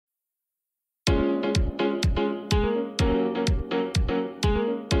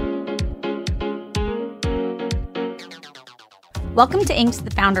Welcome to Inc.'s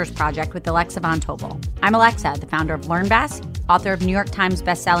The Founders Project with Alexa Von Tobel. I'm Alexa, the founder of LearnBest, author of New York Times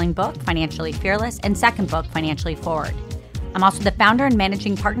bestselling book, Financially Fearless, and second book, Financially Forward. I'm also the founder and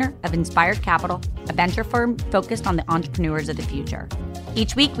managing partner of Inspired Capital, a venture firm focused on the entrepreneurs of the future.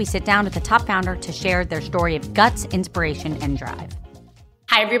 Each week, we sit down with the top founder to share their story of guts, inspiration, and drive.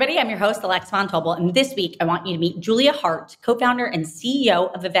 Hi, everybody. I'm your host, Alexa Von Tobel, and this week, I want you to meet Julia Hartz, co-founder and CEO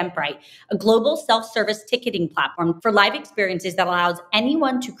of Eventbrite, a global self-service ticketing platform for live experiences that allows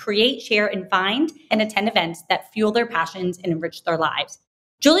anyone to create, share, and find and attend events that fuel their passions and enrich their lives.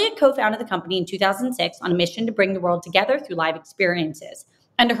 Julia co-founded the company in 2006 on a mission to bring the world together through live experiences.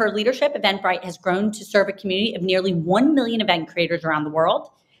 Under her leadership, Eventbrite has grown to serve a community of nearly 1 million event creators around the world.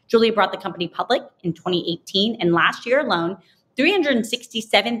 Julia brought the company public in 2018, and last year alone,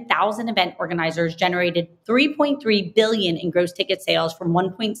 367,000 event organizers generated $3.3 billion in gross ticket sales from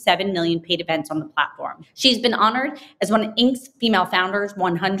 1.7 million paid events on the platform. She's been honored as one of Inc.'s Female Founders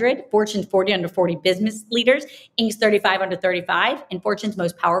 100, Fortune's 40 under 40 business leaders, Inc.'s 35 under 35, and Fortune's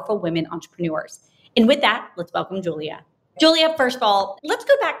most powerful women entrepreneurs. And with that, let's welcome Julia. Julia, first of all, let's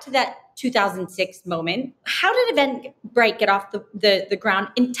go back to that 2006 moment. How did Eventbrite get off the ground?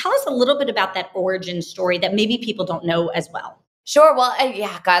 And tell us a little bit about that origin story that maybe people don't know as well. Sure. Well,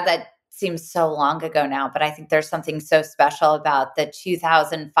 God, that seems so long ago now, but I think there's something so special about the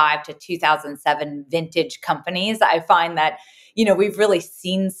 2005 to 2007 vintage companies. I find that, we've really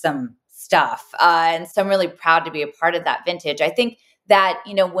seen some stuff. And so I'm really proud to be a part of that vintage. I think that,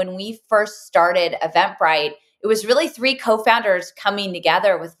 when we first started Eventbrite, it was really three co-founders coming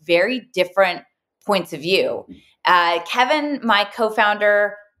together with very different points of view. Kevin, my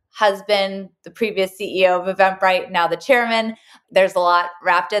co-founder, husband, the previous CEO of Eventbrite, now the chairman. There's a lot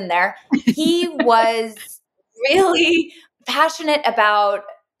wrapped in there. He was really passionate about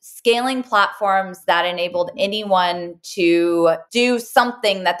scaling platforms that enabled anyone to do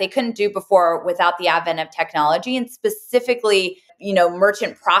something that they couldn't do before without the advent of technology, and specifically,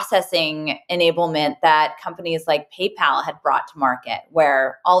 merchant processing enablement that companies like PayPal had brought to market,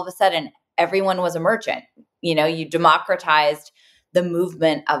 where all of a sudden everyone was a merchant. You democratized the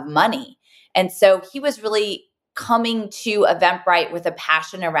movement of money. And so he was really coming to Eventbrite with a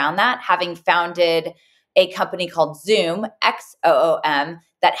passion around that, having founded a company called Xoom, XOOM,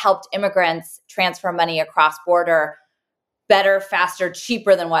 that helped immigrants transfer money across border better, faster,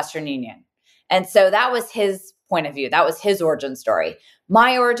 cheaper than Western Union. And so that was his point of view. That was his origin story.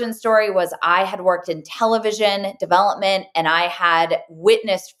 My origin story was I had worked in television development, and I had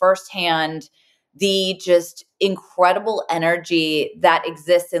witnessed firsthand the just incredible energy that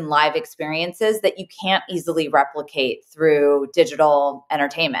exists in live experiences that you can't easily replicate through digital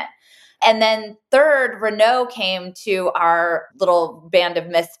entertainment. And then third, Renaud came to our little band of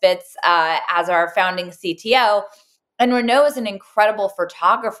misfits as our founding CTO. And Renaud is an incredible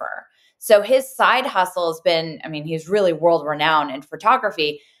photographer. So his side hustle has been, he's really world renowned in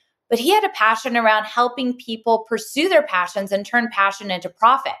photography, but he had a passion around helping people pursue their passions and turn passion into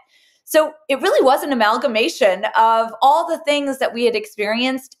profit. So it really was an amalgamation of all the things that we had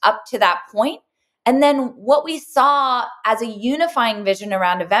experienced up to that point. And then what we saw as a unifying vision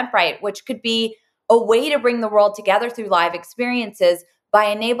around Eventbrite, which could be a way to bring the world together through live experiences by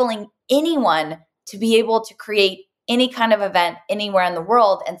enabling anyone to be able to create any kind of event anywhere in the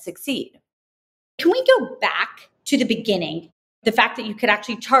world and succeed. Can we go back to the beginning? The fact that you could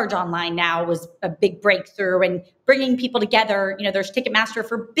actually charge online now was a big breakthrough, and bringing people together. There's Ticketmaster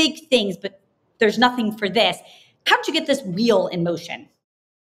for big things, but there's nothing for this. How did you get this wheel in motion?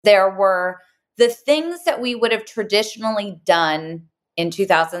 There were the things that we would have traditionally done in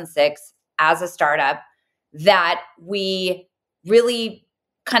 2006 as a startup that we really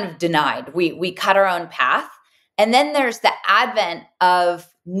kind of denied. We cut our own path. And then there's the advent of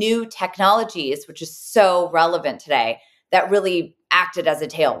new technologies, which is so relevant today, that really acted as a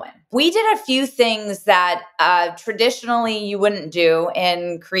tailwind. We did a few things that traditionally you wouldn't do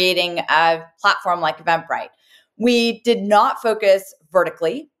in creating a platform like Eventbrite. We did not focus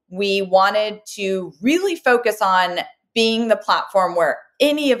vertically. We wanted to really focus on being the platform where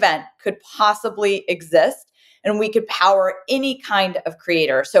any event could possibly exist, and we could power any kind of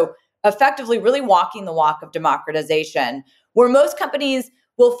creator. So effectively really walking the walk of democratization, where most companies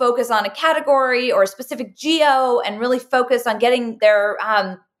will focus on a category or a specific geo and really focus on getting their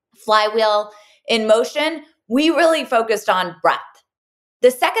flywheel in motion. We really focused on breadth.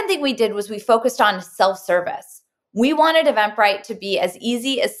 The second thing we did was we focused on self-service. We wanted Eventbrite to be as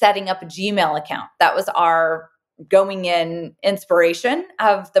easy as setting up a Gmail account. That was our going in inspiration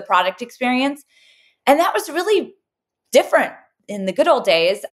of the product experience. And that was really different in the good old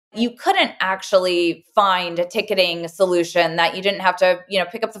days. You couldn't actually find a ticketing solution that you didn't have to,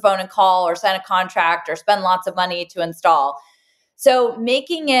 pick up the phone and call or sign a contract or spend lots of money to install. So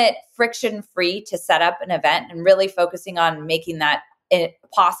making it friction free to set up an event and really focusing on making that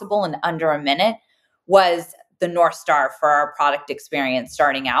possible in under a minute was the North Star for our product experience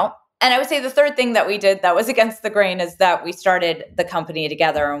starting out. And I would say the third thing that we did that was against the grain is that we started the company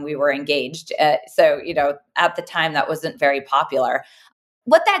together and we were engaged. So, at the time that wasn't very popular.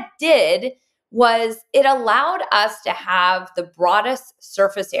 What that did was it allowed us to have the broadest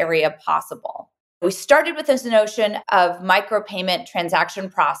surface area possible. We started with this notion of micropayment transaction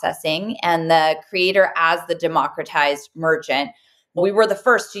processing and the creator as the democratized merchant. We were the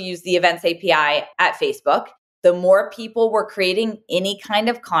first to use the Events API at Facebook. The more people were creating any kind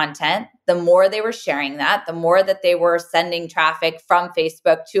of content, the more they were sharing that, the more that they were sending traffic from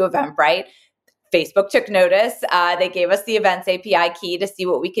Facebook to Eventbrite. Facebook took notice. They gave us the Events API key to see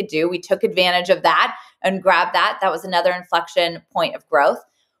what we could do. We took advantage of that and grabbed that. That was another inflection point of growth.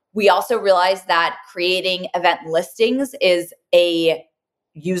 We also realized that creating event listings is a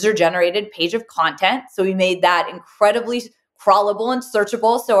user-generated page of content. So we made that incredibly crawlable and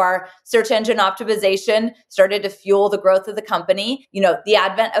searchable. So our search engine optimization started to fuel the growth of the company. The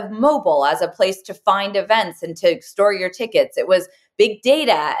advent of mobile as a place to find events and to store your tickets. It was big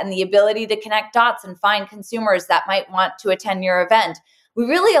data and the ability to connect dots and find consumers that might want to attend your event. We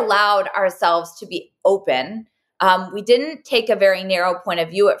really allowed ourselves to be open. We didn't take a very narrow point of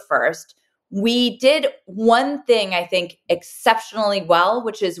view at first. We did one thing, I think, exceptionally well,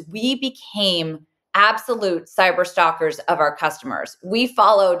 which is we became absolute cyber stalkers of our customers. We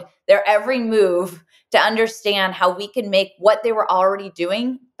followed their every move to understand how we can make what they were already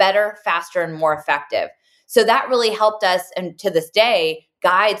doing better, faster, and more effective. So that really helped us, and to this day,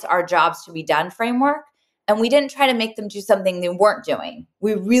 guides our jobs to be done framework. And we didn't try to make them do something they weren't doing.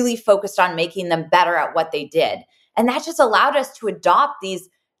 We really focused on making them better at what they did. And that just allowed us to adopt these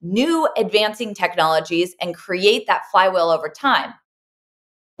new advancing technologies and create that flywheel over time.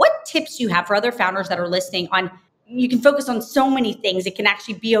 What tips do you have for other founders that are listening on, you can focus on so many things, it can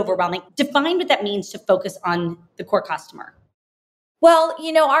actually be overwhelming. Define what that means to focus on the core customer. Well,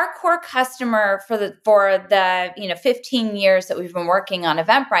 our core customer for the 15 years that we've been working on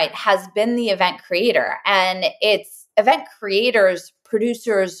Eventbrite has been the event creator. And it's event creators,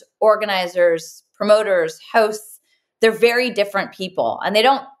 producers, organizers, promoters, hosts. They're very different people. And they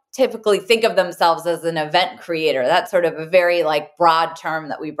don't typically think of themselves as an event creator. That's sort of a very broad term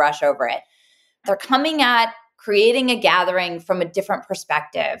that we brush over it. They're coming at creating a gathering from a different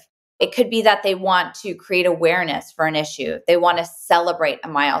perspective. It could be that they want to create awareness for an issue. They want to celebrate a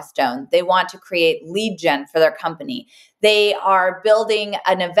milestone. They want to create lead gen for their company. They are building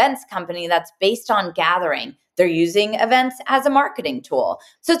an events company that's based on gathering. They're using events as a marketing tool.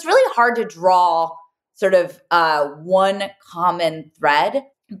 So it's really hard to draw sort of one common thread.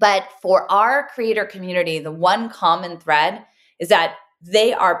 But for our creator community, the one common thread is that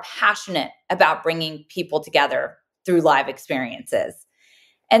they are passionate about bringing people together through live experiences.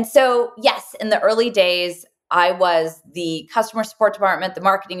 And so, yes, in the early days, I was the customer support department, the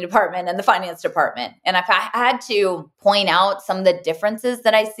marketing department, and the finance department. And if I had to point out some of the differences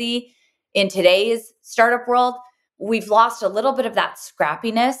that I see in today's startup world, we've lost a little bit of that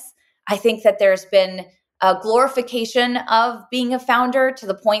scrappiness. I think that there's been a glorification of being a founder to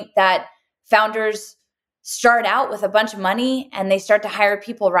the point that founders start out with a bunch of money and they start to hire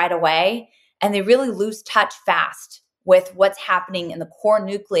people right away, and they really lose touch fast with what's happening in the core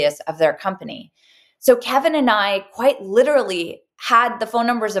nucleus of their company. So Kevin and I quite literally had the phone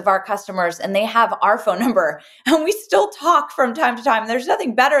numbers of our customers, and they have our phone number, and we still talk from time to time. There's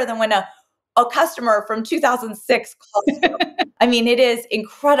nothing better than when a customer from 2006 calls you. I mean, it is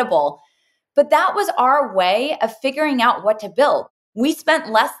incredible. But that was our way of figuring out what to build. We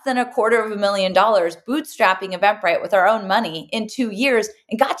spent less than $250,000 bootstrapping Eventbrite with our own money in 2 years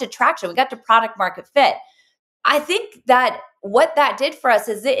and got to traction. We got to product market fit. I think that what that did for us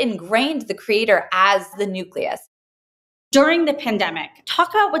is it ingrained the creator as the nucleus. During the pandemic, talk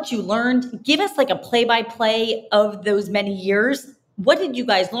about what you learned. Give us a play-by-play of those many years. What did you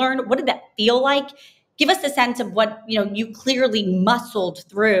guys learn? What did that feel like? Give us a sense of what you clearly muscled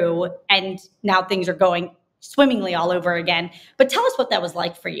through, and now things are going swimmingly all over again. But tell us what that was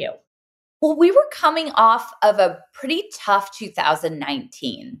like for you. Well, we were coming off of a pretty tough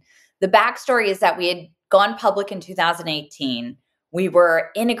 2019. The backstory is that we had gone public in 2018. We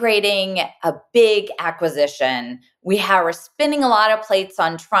were integrating a big acquisition. We were spinning a lot of plates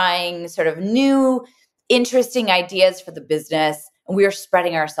on trying sort of new, interesting ideas for the business. and we were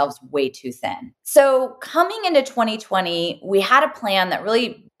spreading ourselves way too thin. So coming into 2020, we had a plan that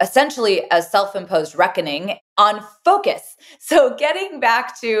really essentially a self-imposed reckoning on focus. So getting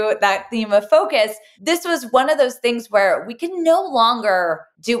back to that theme of focus, this was one of those things where we can no longer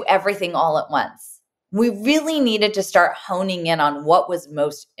do everything all at once. We really needed to start honing in on what was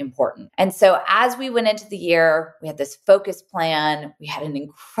most important. And so as we went into the year, we had this focus plan. We had an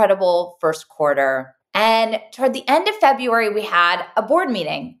incredible first quarter. And toward the end of February, we had a board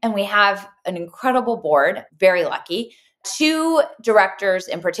meeting, and we have an incredible board, very lucky. Two directors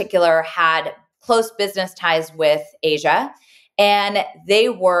in particular had close business ties with Asia, and they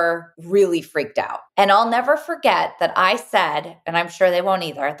were really freaked out. And I'll never forget that I said, and I'm sure they won't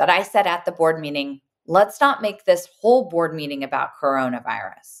either, that I said at the board meeting, let's not make this whole board meeting about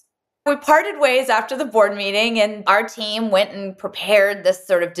coronavirus. We parted ways after the board meeting, and our team went and prepared this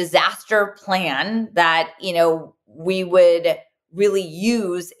sort of disaster plan that, we would really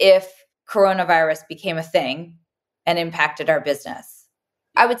use if coronavirus became a thing and impacted our business.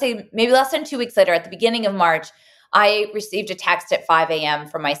 I would say maybe less than 2 weeks later, at the beginning of March, I received a text at 5 a.m.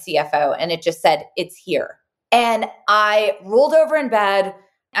 from my CFO, and it just said, it's here. And I rolled over in bed.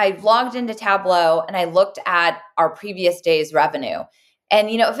 I logged into Tableau and I looked at our previous day's revenue. And,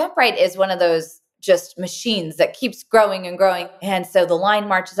 Eventbrite is one of those just machines that keeps growing and growing. And so the line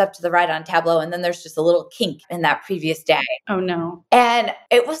marches up to the right on Tableau, and then there's just a little kink in that previous day. Oh, no. And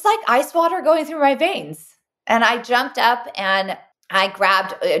it was like ice water going through my veins. And I jumped up and I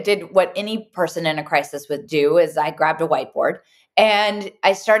did what any person in a crisis would do, is I grabbed a whiteboard and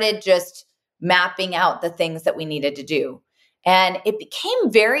I started just mapping out the things that we needed to do. And it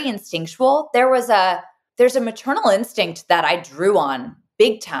became very instinctual. There's a maternal instinct that I drew on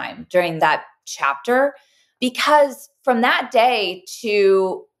big time during that chapter, because from that day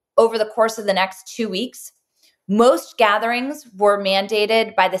to over the course of the next 2 weeks, most gatherings were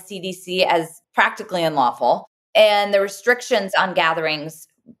mandated by the CDC as practically unlawful. And the restrictions on gatherings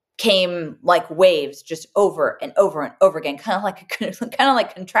came like waves, just over and over and over again, kind of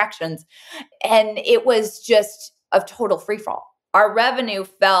like contractions. And it was just a total free fall. Our revenue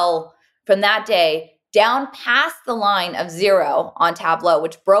fell from that day down past the line of 0 on Tableau,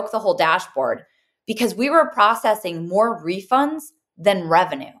 which broke the whole dashboard, because we were processing more refunds than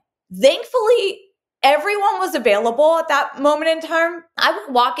revenue. Thankfully, everyone was available at that moment in time. I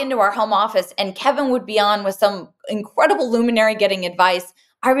would walk into our home office and Kevin would be on with some incredible luminary getting advice.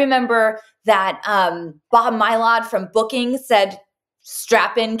 I remember that Bob Mylod from Booking said,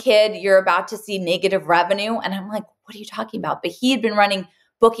 strap in, kid, you're about to see negative revenue. And I'm like, what are you talking about? But he had been running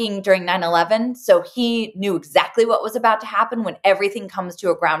Booking during 9/11. So he knew exactly what was about to happen when everything comes to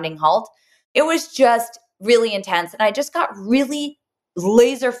a grounding halt. It was just really intense. And I just got really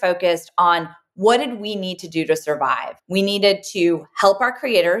laser focused on what did we need to do to survive? We needed to help our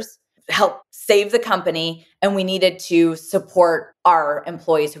creators, help save the company, and we needed to support our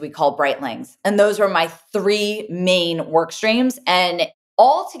employees who we call Brightlings. And those were my 3 main work streams. And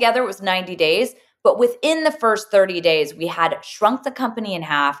all together it was 90 days. But within the first 30 days, we had shrunk the company in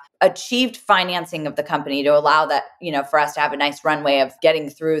half, achieved financing of the company to allow that, for us to have a nice runway of getting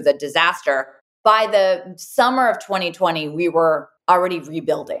through the disaster. By the summer of 2020, we were already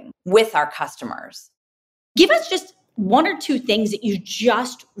rebuilding with our customers. Give us just 1 or 2 things that you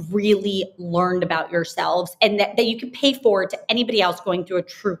just really learned about yourselves and that you can pay forward to anybody else going through a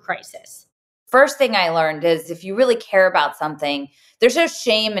true crisis. First thing I learned is if you really care about something, there's no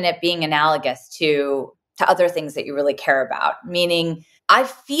shame in it being analogous to other things that you really care about. Meaning, I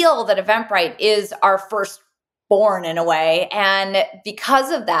feel that Eventbrite is our firstborn in a way. And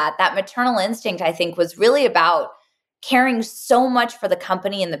because of that maternal instinct, I think, was really about caring so much for the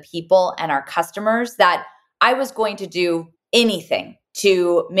company and the people and our customers that I was going to do anything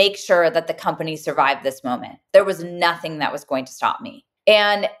to make sure that the company survived this moment. There was nothing that was going to stop me.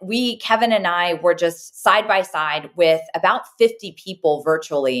 And Kevin and I were just side by side with about 50 people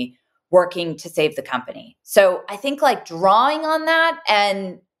virtually working to save the company. So I think drawing on that,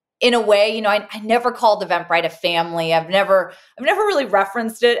 and in a way, I never called Eventbrite a family. I've never really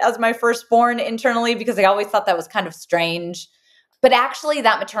referenced it as my firstborn internally because I always thought that was kind of strange. But actually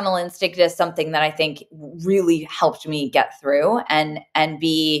that maternal instinct is something that I think really helped me get through and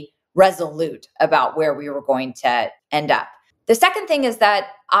be resolute about where we were going to end up. The second thing is that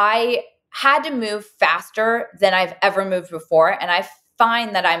I had to move faster than I've ever moved before. And I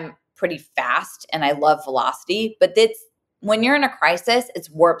find that I'm pretty fast and I love velocity, but when you're in a crisis, it's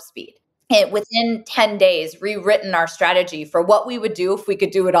warp speed. Within 10 days, rewritten our strategy for what we would do if we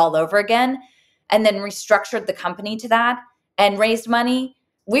could do it all over again, and then restructured the company to that and raised money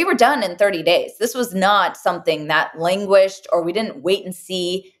we were done in 30 days. This was not something that languished or we didn't wait and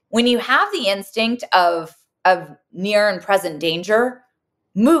see. When you have the instinct of near and present danger,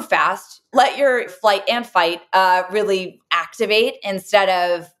 move fast, let your flight and fight really activate instead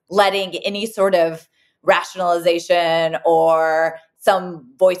of letting any sort of rationalization or some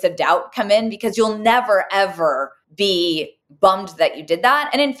voice of doubt come in, because you'll never, ever be bummed that you did that.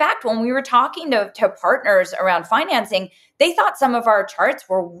 And in fact, when we were talking to partners around financing, they thought some of our charts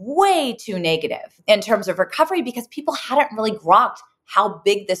were way too negative in terms of recovery because people hadn't really grokked how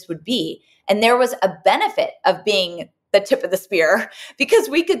big this would be. And there was a benefit of being the tip of the spear because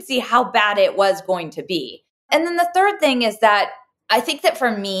we could see how bad it was going to be. And then the third thing is that I think that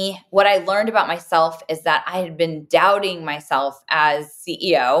for me, what I learned about myself is that I had been doubting myself as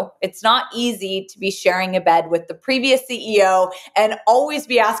CEO. It's not easy to be sharing a bed with the previous CEO and always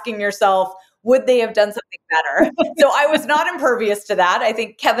be asking yourself, would they have done something better? So I was not impervious to that. I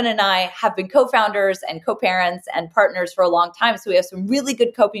think Kevin and I have been co-founders and co-parents and partners for a long time. So we have some really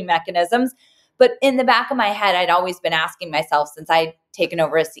good coping mechanisms. But in the back of my head, I'd always been asking myself, since I'd taken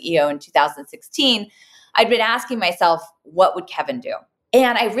over as CEO in 2016, I'd been asking myself, what would Kevin do?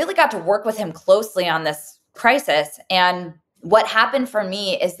 And I really got to work with him closely on this crisis. And what happened for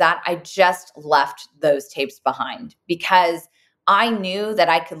me is that I just left those tapes behind because I knew that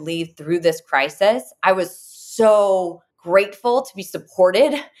I could lead through this crisis. I was so grateful to be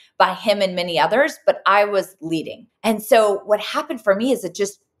supported by him and many others, but I was leading. And so what happened for me is it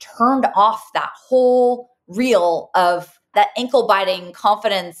just turned off that whole reel of that ankle biting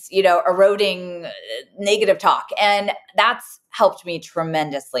confidence, eroding negative talk. And that's helped me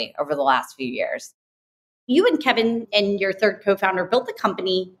tremendously over the last few years. You and Kevin and your third co-founder built the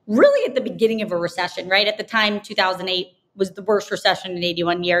company really at the beginning of a recession, right? At the time, 2008 was the worst recession in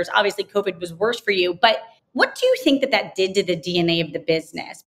 81 years. Obviously, COVID was worse for you. But what do you think that did to the DNA of the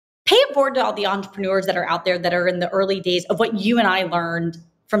business? Pay it forward to all the entrepreneurs that are out there that are in the early days of what you and I learned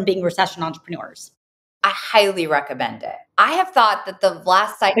from being recession entrepreneurs. I highly recommend it. I have thought that the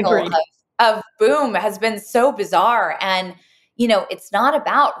last cycle of boom has been so bizarre. And, it's not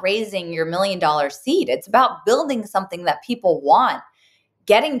about raising your $1 million seed. It's about building something that people want,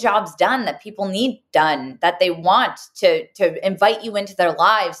 getting jobs done that people need done, that they want to invite you into their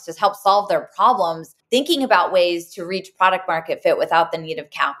lives to help solve their problems, thinking about ways to reach product market fit without the need of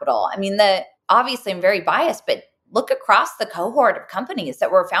capital. I mean, obviously I'm very biased, but look across the cohort of companies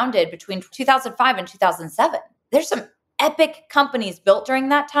that were founded between 2005 and 2007. There's some epic companies built during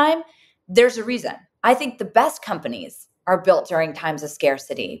that time. There's a reason. I think the best companies are built during times of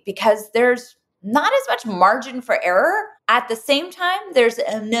scarcity because there's not as much margin for error. At the same time, there's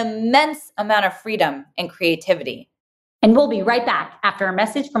an immense amount of freedom and creativity. And we'll be right back after a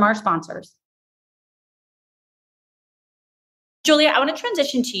message from our sponsors. Julia, I want to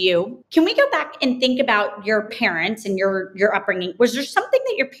transition to you. Can we go back and think about your parents and your upbringing? Was there something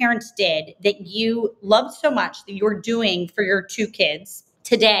that your parents did that you loved so much that you're doing for your two kids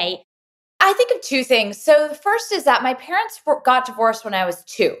today? I think of two things. So the first is that my parents got divorced when I was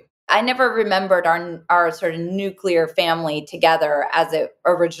 2. I never remembered our sort of nuclear family together as it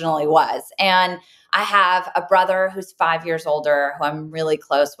originally was. And I have a brother who's 5 years older who I'm really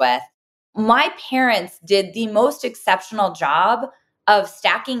close with. My parents did the most exceptional job of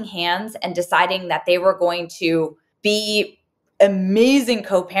stacking hands and deciding that they were going to be amazing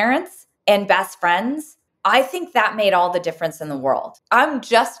co-parents and best friends. I think that made all the difference in the world. I'm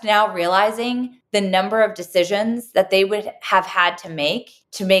just now realizing the number of decisions that they would have had to make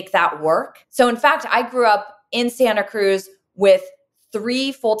that work. So in fact, I grew up in Santa Cruz with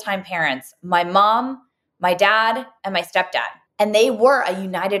 3 full-time parents, my mom, my dad, and my stepdad. And they were a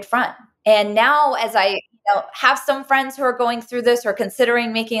united front. And now as I have some friends who are going through this or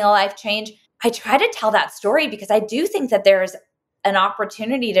considering making a life change, I try to tell that story because I do think that there's an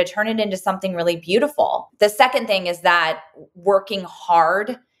opportunity to turn it into something really beautiful. The second thing is that working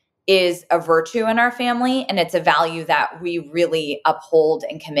hard is a virtue in our family, and it's a value that we really uphold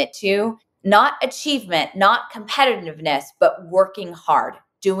and commit to. Not achievement, not competitiveness, but working hard,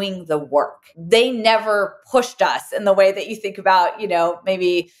 doing the work. They never pushed us in the way that you think about,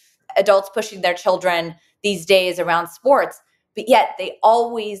 maybe adults pushing their children these days around sports, but yet they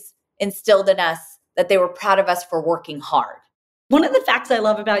always instilled in us that they were proud of us for working hard. One of the facts I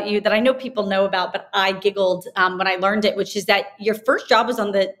love about you that I know people know about, but I giggled when I learned it, which is that your first job was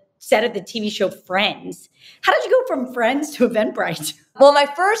on the set of the TV show Friends. How did you go from Friends to Eventbrite? Well, my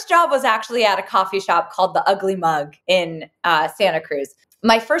first job was actually at a coffee shop called The Ugly Mug in Santa Cruz.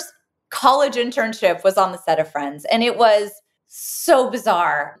 My first college internship was on the set of Friends, and it was So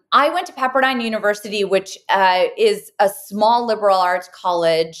bizarre. I went to Pepperdine University, which is a small liberal arts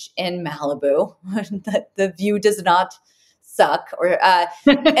college in Malibu. The view does not suck, but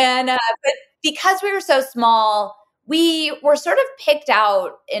because we were so small, we were sort of picked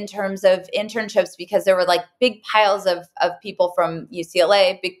out in terms of internships because there were like big piles of people from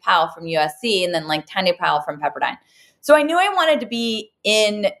UCLA, big pile from USC, and then like tiny pile from Pepperdine. So I knew I wanted to be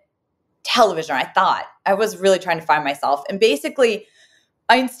in television. I thought I was really trying to find myself. And basically,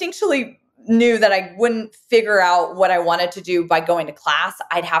 I instinctually knew that I wouldn't figure out what I wanted to do by going to class.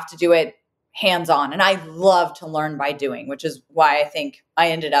 I'd have to do it hands-on. And I love to learn by doing, which is why I think I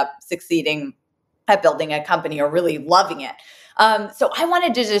ended up succeeding at building a company or really loving it. So I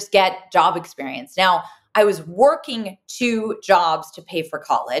wanted to just get job experience. Now, I was working 2 jobs to pay for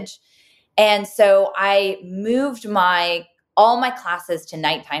college. And so I moved all my classes to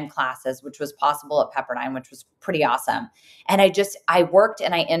nighttime classes, which was possible at Pepperdine, which was pretty awesome. And I worked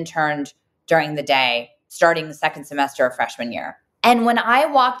and I interned during the day, starting the second semester of freshman year. And when I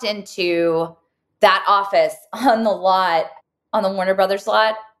walked into that office on the Warner Brothers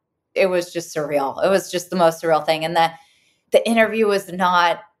lot, it was just surreal. It was just the most surreal thing. And the interview was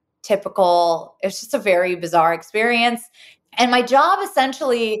not typical. It was just a very bizarre experience. And my job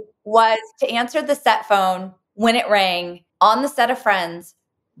essentially was to answer the set phone when it rang on the set of Friends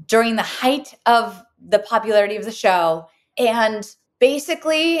during the height of the popularity of the show. And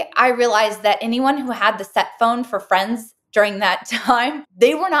basically, I realized that anyone who had the set phone for Friends during that time,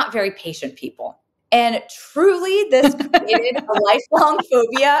 they were not very patient people. And truly, this created a lifelong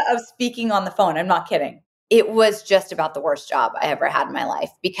phobia of speaking on the phone. I'm not kidding. It was just about the worst job I ever had in my life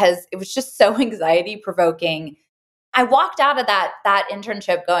because it was just so anxiety provoking. I walked out of that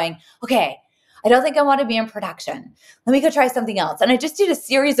internship going, okay, I don't think I want to be in production. Let me go try something else. And I just did a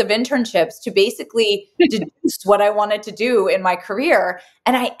series of internships to basically deduce what I wanted to do in my career.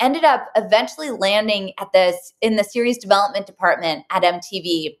 And I ended up eventually landing in the series development department at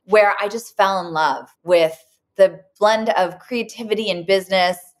MTV, where I just fell in love with the blend of creativity and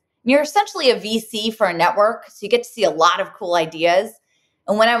business. You're essentially a VC for a network, so you get to see a lot of cool ideas.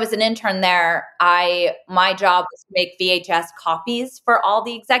 And when I was an intern there, my job was to make VHS copies for all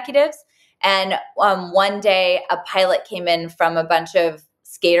the executives. And one day, a pilot came in from a bunch of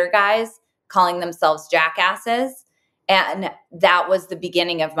skater guys calling themselves jackasses. And that was the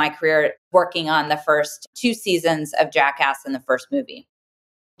beginning of my career working on the first 2 seasons of Jackass in the first movie.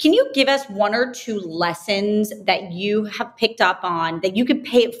 Can you give us 1 or 2 lessons that you have picked up on that you could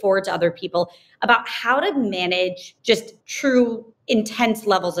pay it forward to other people about how to manage just true intense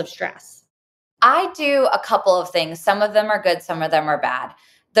levels of stress? I do a couple of things. Some of them are good, some of them are bad.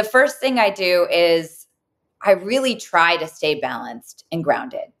 The first thing I do is I really try to stay balanced and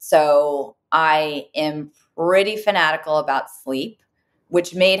grounded. So I am pretty fanatical about sleep,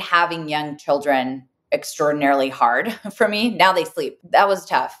 which made having young children extraordinarily hard for me. Now they sleep. That was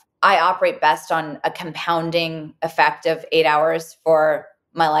tough. I operate best on a compounding effect of 8 hours for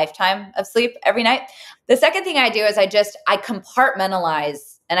my lifetime of sleep every night. The second thing I do is I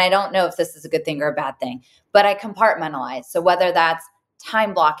compartmentalize, and I don't know if this is a good thing or a bad thing, but I compartmentalize. So whether that's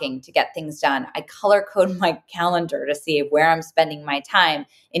time blocking to get things done, I color code my calendar to see where I'm spending my time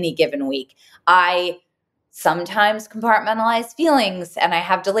any given week. I sometimes compartmentalize feelings and I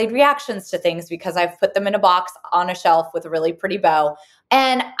have delayed reactions to things because I've put them in a box on a shelf with a really pretty bow.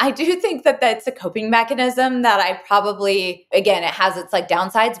 And I do think that that's a coping mechanism that I probably, again, it has its like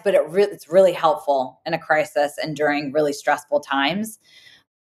downsides, but it's really helpful in a crisis and during really stressful times.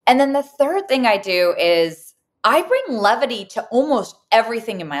 And then the third thing I do is I bring levity to almost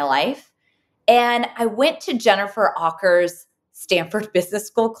everything in my life. And I went to Jennifer Aaker's Stanford Business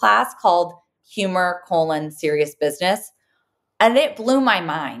School class called Humor: Serious Business. And it blew my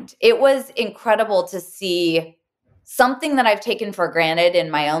mind. It was incredible to see something that I've taken for granted in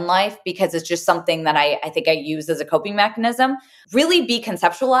my own life because it's just something that I think I use as a coping mechanism, really be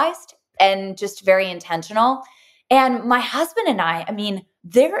conceptualized and just very intentional. And my husband and I mean,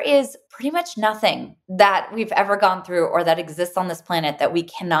 there is pretty much nothing that we've ever gone through or that exists on this planet that we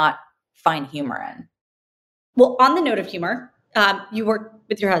cannot find humor in. Well, on the note of humor, you work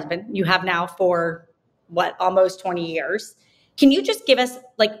with your husband. You have now for almost 20 years. Can you just give us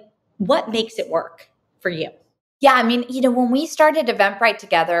what makes it work for you? Yeah, I mean, when we started Eventbrite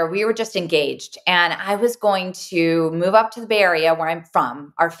together, we were just engaged and I was going to move up to the Bay Area where I'm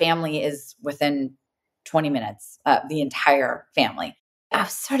from. Our family is within 20 minutes, the entire family. I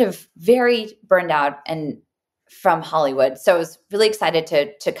was sort of very burned out and from Hollywood. So I was really excited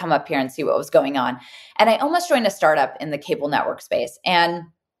to come up here and see what was going on. And I almost joined a startup in the cable network space. And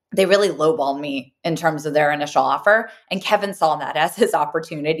they really lowballed me in terms of their initial offer. And Kevin saw that as his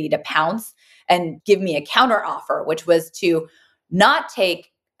opportunity to pounce and give me a counter offer, which was to not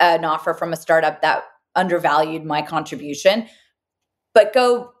take an offer from a startup that undervalued my contribution, but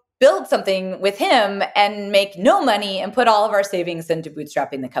go build something with him and make no money and put all of our savings into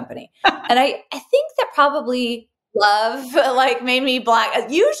bootstrapping the company. And I think that probably love like made me black.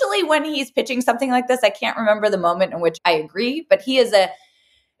 Usually when he's pitching something like this, I can't remember the moment in which I agree, but he is a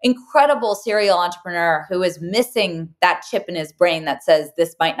incredible serial entrepreneur who is missing that chip in his brain that says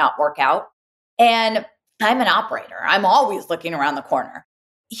this might not work out. And I'm an operator. I'm always looking around the corner.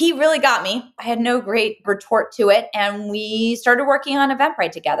 He really got me. I had no great retort to it. And we started working on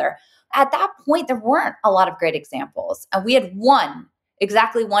Eventbrite together. At that point, there weren't a lot of great examples. And we had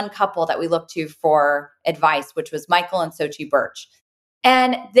exactly one couple that we looked to for advice, which was Michael and Sochi Birch.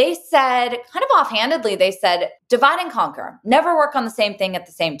 And they said, kind of offhandedly, they said, divide and conquer, never work on the same thing at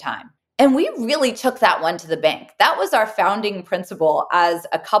the same time. And we really took that one to the bank. That was our founding principle as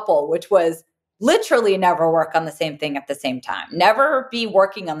a couple, which was literally never work on the same thing at the same time. Never be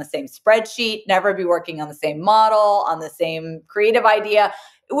working on the same spreadsheet, never be working on the same model, on the same creative idea.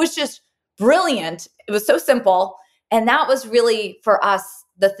 It was just brilliant. It was so simple. And that was really, for us,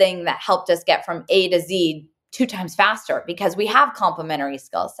 the thing that helped us get from A to Z 2 times faster because we have complementary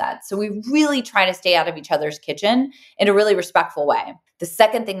skill sets. So we really try to stay out of each other's kitchen in a really respectful way. The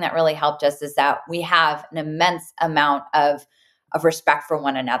second thing that really helped us is that we have an immense amount of respect for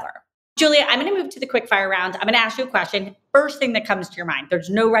one another. Julia, I'm going to move to the quick fire round. I'm going to ask you a question. First thing that comes to your mind. There's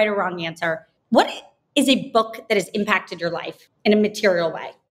no right or wrong answer. What is a book that has impacted your life in a material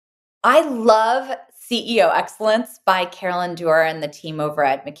way? I love CEO Excellence by Carolyn Dewar and the team over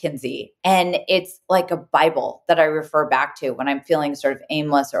at McKinsey. And it's like a Bible that I refer back to when I'm feeling sort of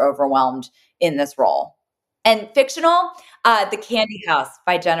aimless or overwhelmed in this role. And fictional, The Candy House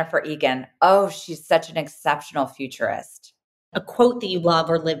by Jennifer Egan. Oh, she's such an exceptional futurist. A quote that you love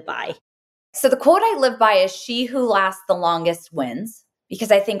or live by. So the quote I live by is, she who lasts the longest wins,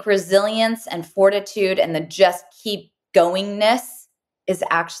 because I think resilience and fortitude and the just keep goingness is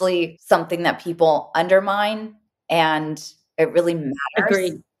actually something that people undermine, and it really matters.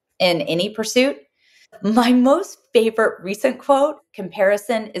 Agreed. In any pursuit. My most favorite recent quote,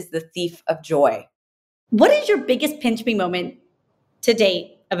 comparison is the thief of joy. What is your biggest pinch me moment to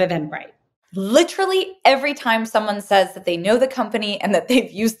date of Eventbrite? Literally every time someone says that they know the company and that they've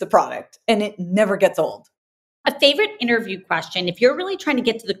used the product, and it never gets old. A favorite interview question, if you're really trying to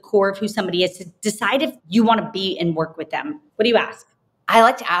get to the core of who somebody is, to decide if you want to be and work with them, what do you ask? I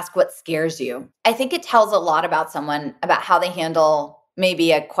like to ask, what scares you? I think it tells a lot about someone, about how they handle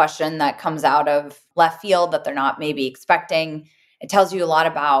maybe a question that comes out of left field that they're not maybe expecting. It tells you a lot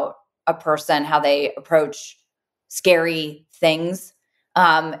about a person, how they approach scary things.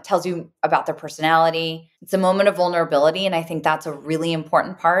 It tells you about their personality. It's a moment of vulnerability. And I think that's a really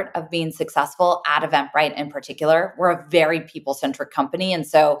important part of being successful at Eventbrite in particular. We're a very people-centric company. And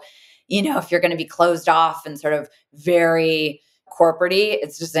so, if you're going to be closed off and sort of very corporate-y,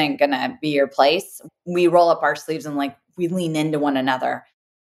 it's just ain't going to be your place. We roll up our sleeves and we lean into one another.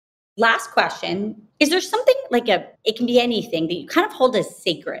 Last question. Is there something it can be anything that you kind of hold as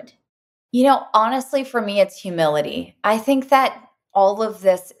sacred? Honestly, for me, it's humility. I think that all of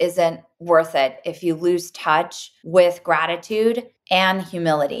this isn't worth it if you lose touch with gratitude and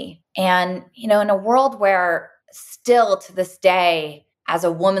humility. And, in a world where still to this day, as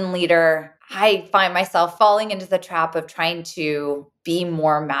a woman leader, I find myself falling into the trap of trying to be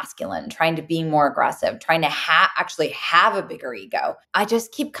more masculine, trying to be more aggressive, trying to actually have a bigger ego. I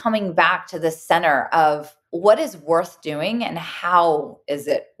just keep coming back to the center of what is worth doing and how is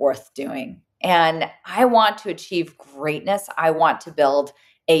it worth doing. And I want to achieve greatness. I want to build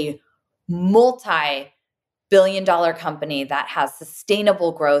a multi-billion-dollar company that has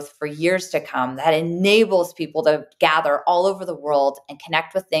sustainable growth for years to come, that enables people to gather all over the world and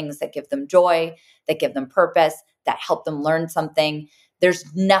connect with things that give them joy, that give them purpose, that help them learn something. There's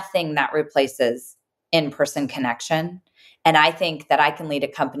nothing that replaces in-person connection. And I think that I can lead a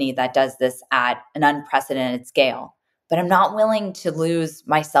company that does this at an unprecedented scale. But I'm not willing to lose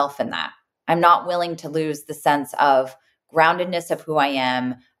myself in that. I'm not willing to lose the sense of groundedness of who I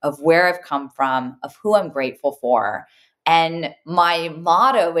am, of where I've come from, of who I'm grateful for. And my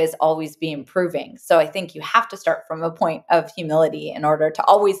motto is always be improving. So I think you have to start from a point of humility in order to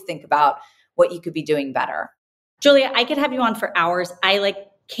always think about what you could be doing better. Julia, I could have you on for hours. I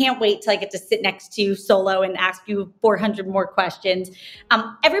Can't wait till I get to sit next to you solo and ask you 400 more questions.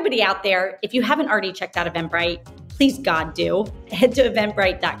 Everybody out there, if you haven't already checked out Eventbrite, please God do. Head to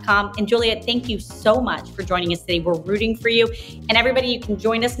eventbrite.com. And Julia, thank you so much for joining us today. We're rooting for you. And everybody, you can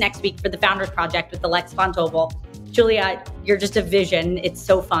join us next week for the Founders Project with Alexa Von Tobel. Julia, you're just a vision. It's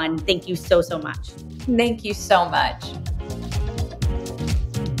so fun. Thank you so, so much. Thank you so much.